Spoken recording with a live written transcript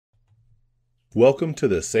Welcome to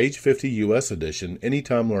the Sage 50 US Edition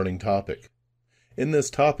Anytime Learning topic. In this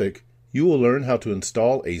topic, you will learn how to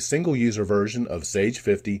install a single-user version of Sage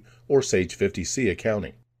 50 or Sage 50C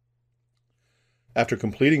accounting. After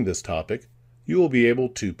completing this topic, you will be able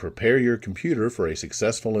to prepare your computer for a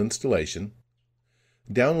successful installation,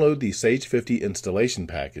 download the Sage 50 installation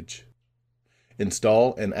package,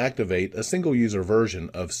 install and activate a single-user version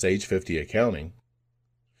of Sage 50 accounting,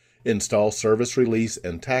 install service release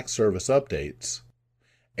and tax service updates,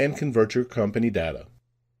 and convert your company data.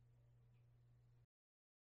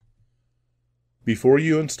 Before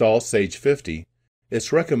you install Sage 50,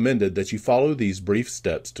 it's recommended that you follow these brief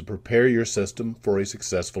steps to prepare your system for a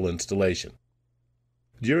successful installation.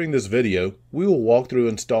 During this video, we will walk through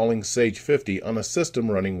installing Sage 50 on a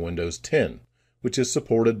system running Windows 10, which is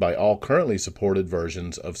supported by all currently supported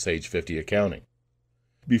versions of Sage 50 accounting.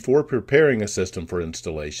 Before preparing a system for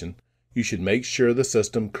installation, you should make sure the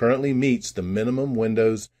system currently meets the minimum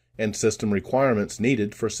Windows and system requirements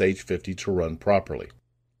needed for Sage 50 to run properly.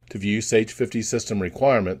 To view Sage 50 system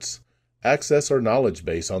requirements, access our knowledge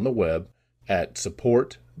base on the web at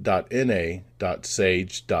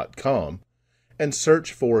support.na.sage.com and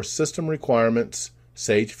search for System Requirements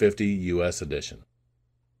Sage 50 US Edition.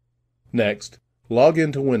 Next, log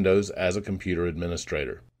into Windows as a computer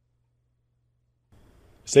administrator.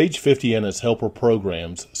 Sage 50 and its helper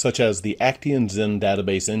programs, such as the Actian Zen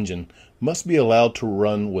database engine, must be allowed to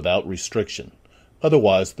run without restriction.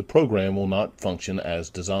 Otherwise, the program will not function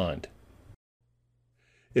as designed.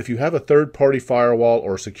 If you have a third-party firewall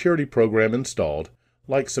or security program installed,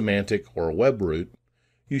 like Symantec or WebRoot,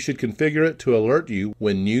 you should configure it to alert you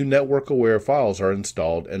when new network-aware files are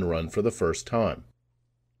installed and run for the first time.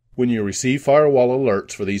 When you receive firewall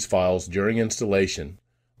alerts for these files during installation,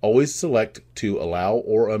 always select to allow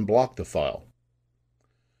or unblock the file.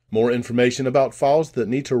 More information about files that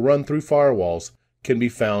need to run through firewalls can be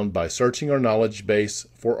found by searching our knowledge base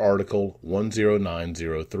for Article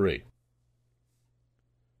 10903.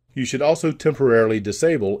 You should also temporarily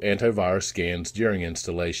disable antivirus scans during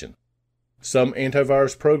installation. Some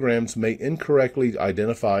antivirus programs may incorrectly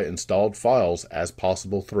identify installed files as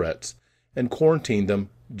possible threats and quarantine them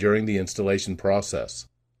during the installation process.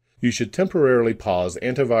 You should temporarily pause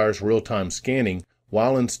antivirus real-time scanning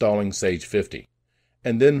while installing Sage 50,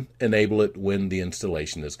 and then enable it when the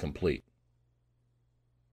installation is complete.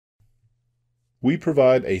 We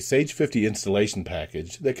provide a Sage 50 installation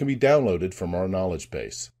package that can be downloaded from our knowledge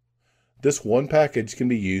base. This one package can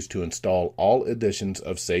be used to install all editions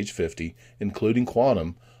of Sage 50, including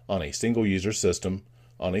Quantum, on a single-user system,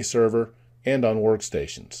 on a server, and on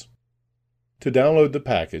workstations. To download the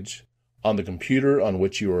package, on the computer on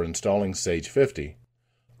which you are installing Sage 50,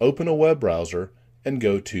 open a web browser and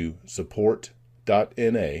go to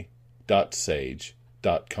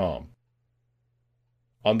support.na.sage.com.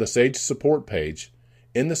 On the Sage support page,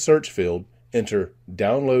 in the search field, enter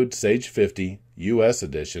Download Sage 50 US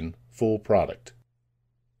Edition Full Product.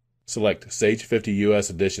 Select Sage 50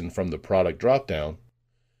 US Edition from the Product dropdown,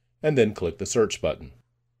 and then click the Search button.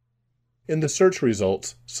 In the search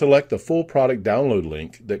results, select the full product download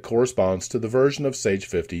link that corresponds to the version of Sage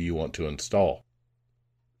 50 you want to install.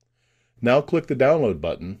 Now click the Download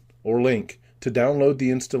button or link to download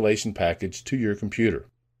the installation package to your computer.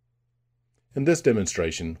 In this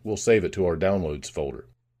demonstration, we'll save it to our Downloads folder.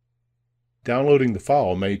 Downloading the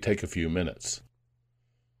file may take a few minutes.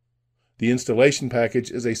 The installation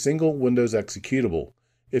package is a single Windows executable.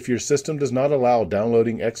 If your system does not allow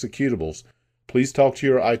downloading executables, please talk to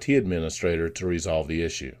your IT administrator to resolve the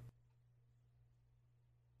issue.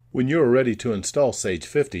 When you are ready to install Sage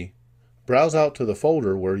 50, browse out to the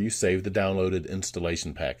folder where you saved the downloaded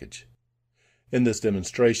installation package. In this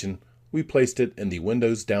demonstration, we placed it in the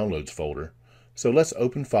Windows Downloads folder, so let's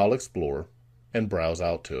open File Explorer and browse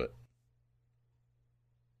out to it.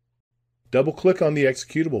 Double-click on the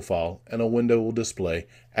executable file and a window will display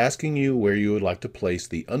asking you where you would like to place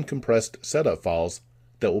the uncompressed setup files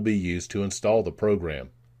that will be used to install the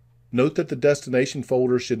program. Note that the destination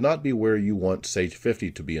folder should not be where you want Sage 50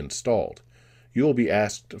 to be installed. You will be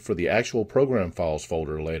asked for the actual program files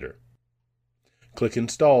folder later. Click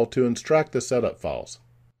Install to extract the setup files.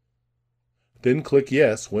 Then click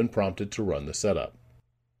Yes when prompted to run the setup.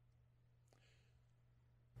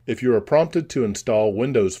 If you are prompted to install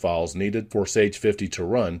Windows files needed for Sage 50 to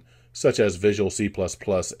run, such as Visual C++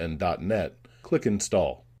 and .NET, click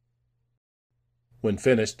Install. When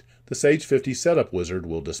finished, the Sage 50 Setup Wizard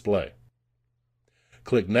will display.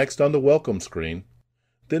 Click Next on the Welcome screen,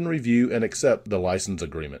 then review and accept the license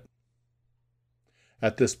agreement.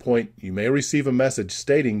 At this point, you may receive a message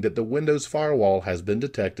stating that the Windows firewall has been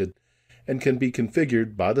detected and can be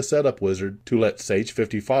configured by the setup wizard to let Sage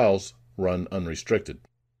 50 files run unrestricted.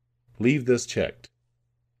 Leave this checked.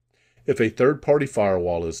 If a third-party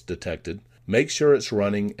firewall is detected, make sure it's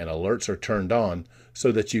running and alerts are turned on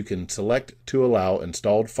so that you can select to allow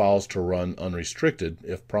installed files to run unrestricted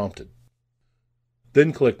if prompted.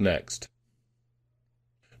 Then click Next.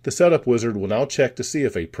 The setup wizard will now check to see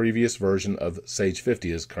if a previous version of Sage 50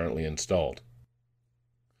 is currently installed.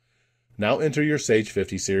 Now enter your Sage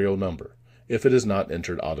 50 serial number, if it is not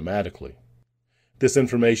entered automatically. This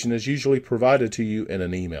information is usually provided to you in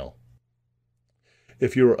an email.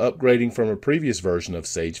 If you are upgrading from a previous version of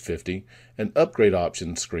Sage 50, an upgrade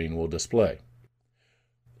options screen will display.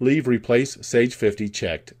 Leave Replace Sage 50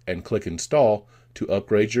 checked and click Install to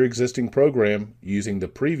upgrade your existing program using the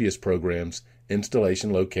previous program's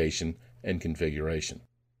installation location and configuration.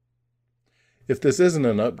 If this isn't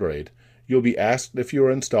an upgrade, you'll be asked if you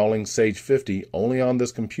are installing Sage 50 only on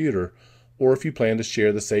this computer or if you plan to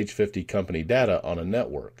share the Sage 50 company data on a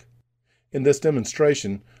network. In this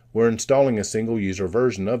demonstration, we're installing a single-user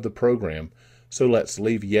version of the program, so let's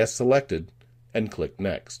leave Yes selected and click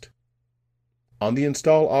Next. On the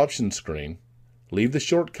Install Options screen, leave the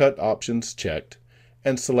shortcut options checked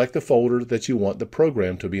and select the folder that you want the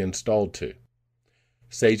program to be installed to.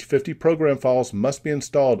 Sage 50 program files must be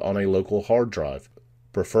installed on a local hard drive,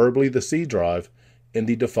 preferably the C drive, in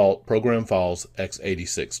the default Program Files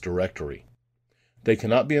x86 directory. They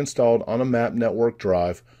cannot be installed on a map network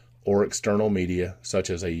drive or external media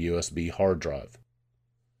such as a USB hard drive.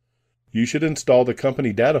 You should install the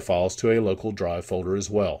company data files to a local drive folder as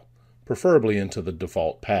well, preferably into the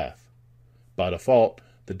default path. By default,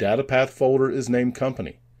 the data path folder is named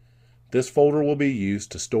Company. This folder will be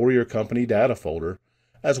used to store your company data folder,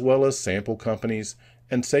 as well as sample companies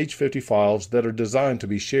and Sage 50 files that are designed to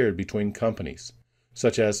be shared between companies,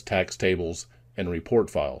 such as tax tables and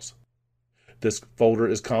report files. This folder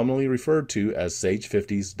is commonly referred to as Sage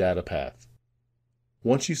 50's data path.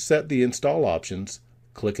 Once you set the install options,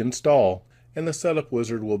 click Install, and the setup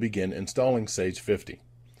wizard will begin installing Sage 50.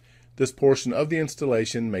 This portion of the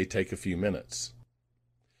installation may take a few minutes.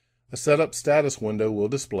 A setup status window will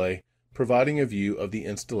display, providing a view of the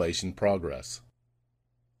installation progress.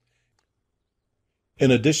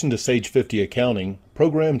 In addition to Sage 50 accounting,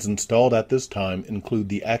 programs installed at this time include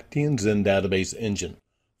the Actian Zen database engine,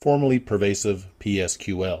 formerly Pervasive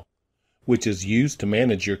PSQL, which is used to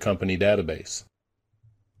manage your company database.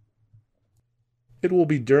 It will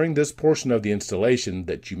be during this portion of the installation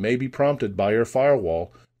that you may be prompted by your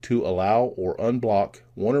firewall to allow or unblock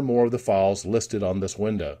one or more of the files listed on this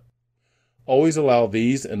window. Always allow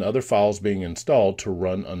these and other files being installed to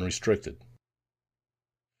run unrestricted.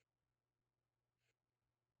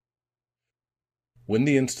 When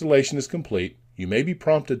the installation is complete, you may be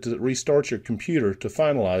prompted to restart your computer to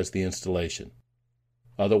finalize the installation.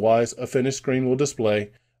 Otherwise, a finish screen will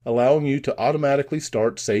display, allowing you to automatically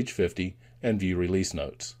start Sage 50 and view release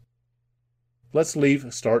notes. Let's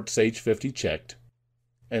leave Start Sage 50 checked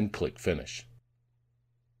and click Finish.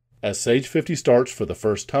 As Sage 50 starts for the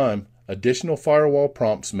first time, additional firewall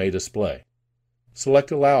prompts may display. Select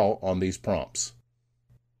Allow on these prompts.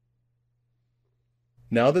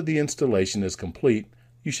 Now that the installation is complete,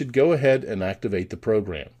 you should go ahead and activate the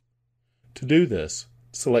program. To do this,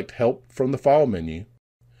 select Help from the File menu,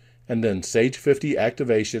 and then Sage 50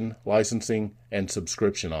 Activation, Licensing, and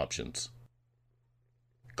Subscription options.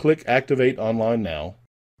 Click Activate Online Now,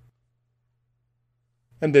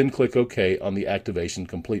 and then click OK on the Activation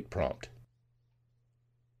Complete prompt.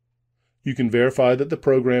 You can verify that the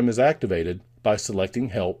program is activated by selecting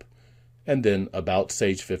Help, and then About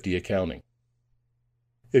Sage 50 Accounting.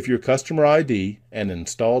 If your customer ID and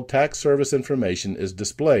installed tax service information is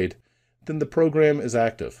displayed, then the program is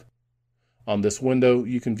active. On this window,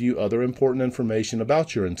 you can view other important information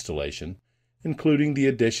about your installation, including the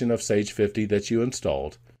addition of Sage 50 that you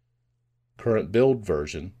installed, current build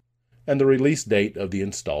version, and the release date of the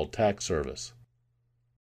installed tax service.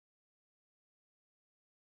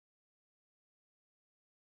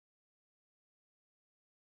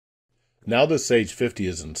 Now that Sage 50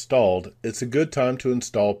 is installed, it's a good time to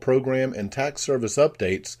install program and tax service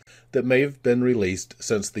updates that may have been released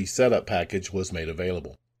since the setup package was made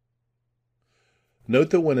available.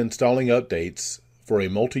 Note that when installing updates for a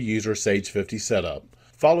multi-user Sage 50 setup,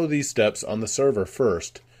 follow these steps on the server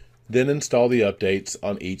first, then install the updates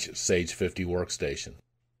on each Sage 50 workstation.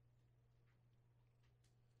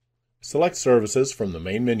 Select Services from the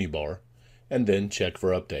main menu bar, and then check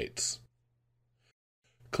for updates.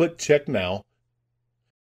 Click Check Now,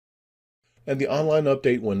 and the online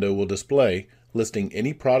update window will display, listing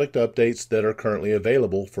any product updates that are currently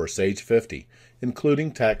available for Sage 50,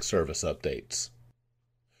 including tax service updates.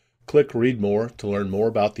 Click Read More to learn more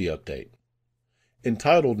about the update.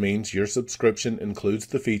 Entitled means your subscription includes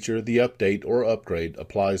the feature the update or upgrade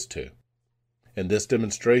applies to. In this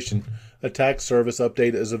demonstration, a tax service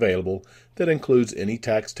update is available that includes any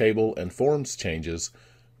tax table and forms changes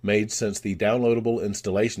made since the downloadable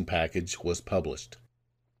installation package was published.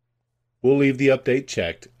 We'll leave the update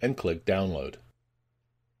checked and click Download.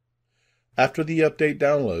 After the update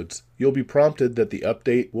downloads, you'll be prompted that the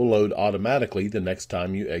update will load automatically the next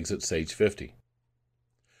time you exit Sage 50.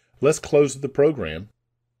 Let's close the program,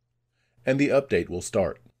 and the update will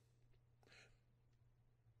start.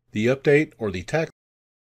 The update or the tax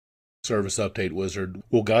service update wizard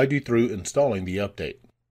will guide you through installing the update.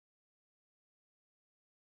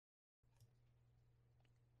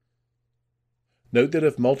 Note that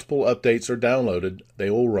if multiple updates are downloaded, they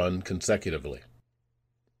will run consecutively.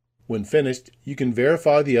 When finished, you can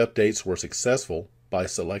verify the updates were successful by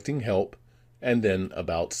selecting Help and then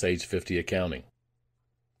About Sage 50 Accounting.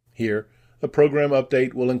 Here, a program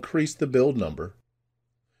update will increase the build number,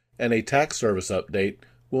 and a tax service update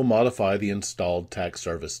will modify the installed tax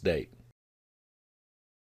service date.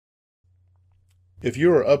 If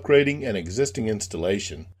you are upgrading an existing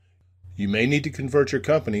installation, you may need to convert your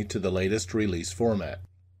company to the latest release format.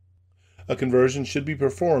 A conversion should be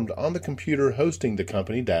performed on the computer hosting the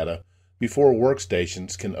company data before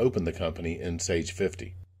workstations can open the company in Sage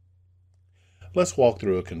 50. Let's walk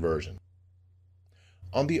through a conversion.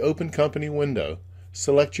 On the Open Company window,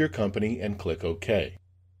 select your company and click OK.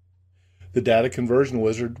 The Data Conversion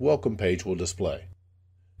Wizard welcome page will display.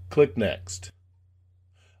 Click Next.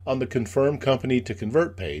 On the Confirm Company to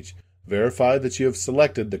Convert page, verify that you have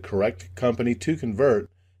selected the correct company to convert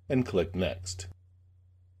and click Next.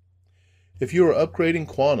 If you are upgrading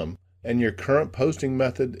Quantum and your current posting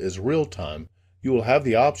method is real-time, you will have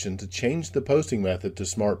the option to change the posting method to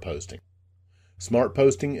Smart Posting. Smart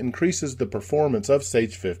Posting increases the performance of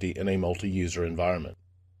Sage 50 in a multi-user environment.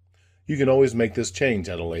 You can always make this change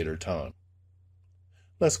at a later time.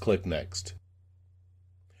 Let's click Next.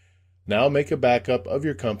 Now make a backup of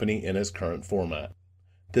your company in its current format.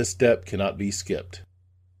 This step cannot be skipped.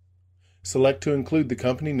 Select to include the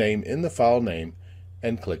company name in the file name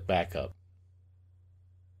and click Backup.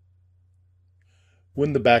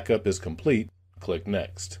 When the backup is complete, click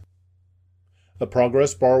Next. A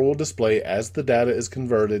progress bar will display as the data is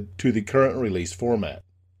converted to the current release format.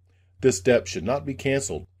 This step should not be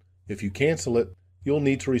canceled. If you cancel it, you'll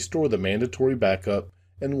need to restore the mandatory backup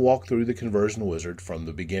and walk through the conversion wizard from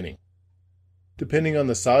the beginning. Depending on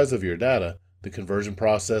the size of your data, the conversion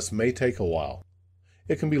process may take a while.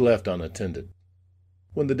 It can be left unattended.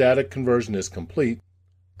 When the data conversion is complete,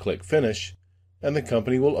 click Finish, and the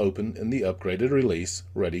company will open in the upgraded release,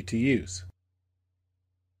 ready to use.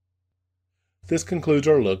 This concludes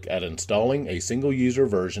our look at installing a single-user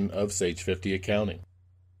version of Sage 50 Accounting.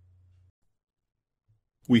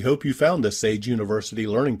 We hope you found this Sage University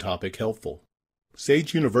learning topic helpful.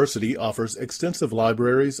 Sage University offers extensive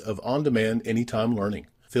libraries of on-demand anytime learning,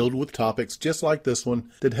 filled with topics just like this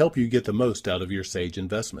one that help you get the most out of your Sage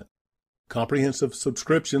investment. Comprehensive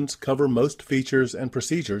subscriptions cover most features and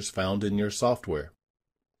procedures found in your software.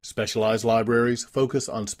 Specialized libraries focus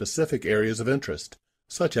on specific areas of interest,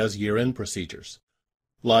 such as year-end procedures.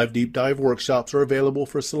 Live deep dive workshops are available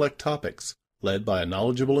for select topics, led by a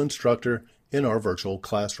knowledgeable instructor in our virtual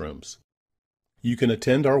classrooms. You can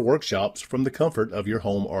attend our workshops from the comfort of your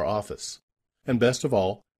home or office. And best of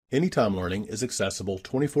all, anytime learning is accessible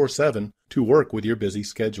 24/7 to work with your busy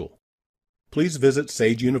schedule. Please visit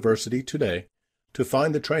Sage University today to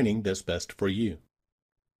find the training that's best for you.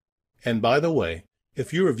 And by the way,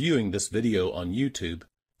 if you are viewing this video on YouTube,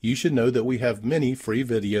 you should know that we have many free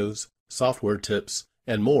videos, software tips,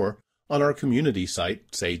 and more on our community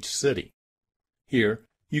site, Sage City. Here,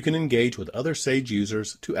 you can engage with other Sage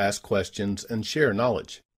users to ask questions and share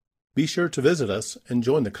knowledge. Be sure to visit us and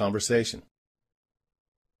join the conversation.